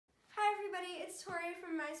it's Tori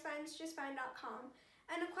from myspinesjustfine.com,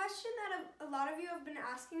 and a question that a lot of you have been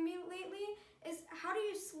asking me lately is how do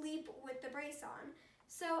you sleep with the brace on?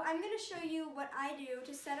 So I'm going to show you what I do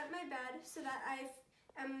to set up my bed so that I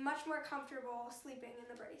am much more comfortable sleeping in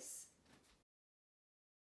the brace.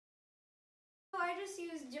 So I just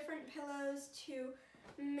use different pillows to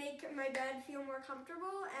make my bed feel more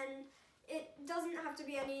comfortable, and it doesn't have to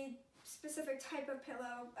be any specific type of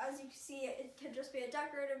pillow. As you can see, it could just be a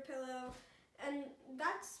decorative pillow, and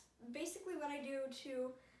that's basically what I do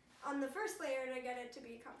on the first layer to get it to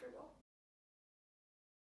be comfortable.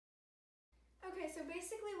 Okay, so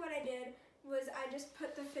basically what I did was I just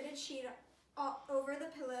put the fitted sheet over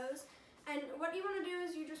the pillows, and what you want to do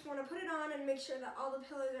is you just want to put it on and make sure that all the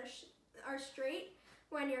pillows are straight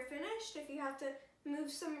when you're finished. If you have to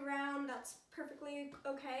move some around, that's perfectly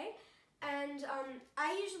okay. And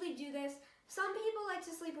I usually do this. Some people like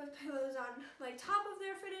to sleep with pillows on like top of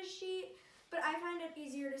their fitted sheet, but I find it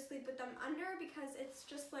easier to sleep with them under because it's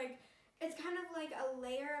just like, it's kind of like a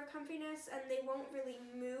layer of comfiness and they won't really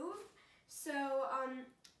move. So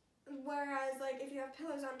whereas like if you have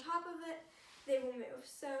pillows on top of it, they will move.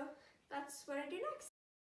 So that's what I do next.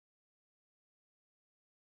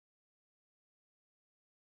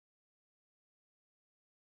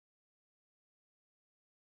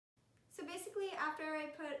 So basically, after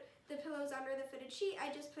I put the pillows under the fitted sheet,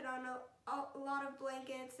 I just put on a lot of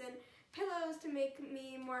blankets and pillows to make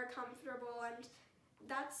me more comfortable, and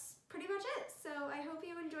that's pretty much it. So I hope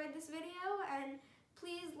you enjoyed this video, and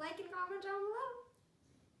please like and comment down below.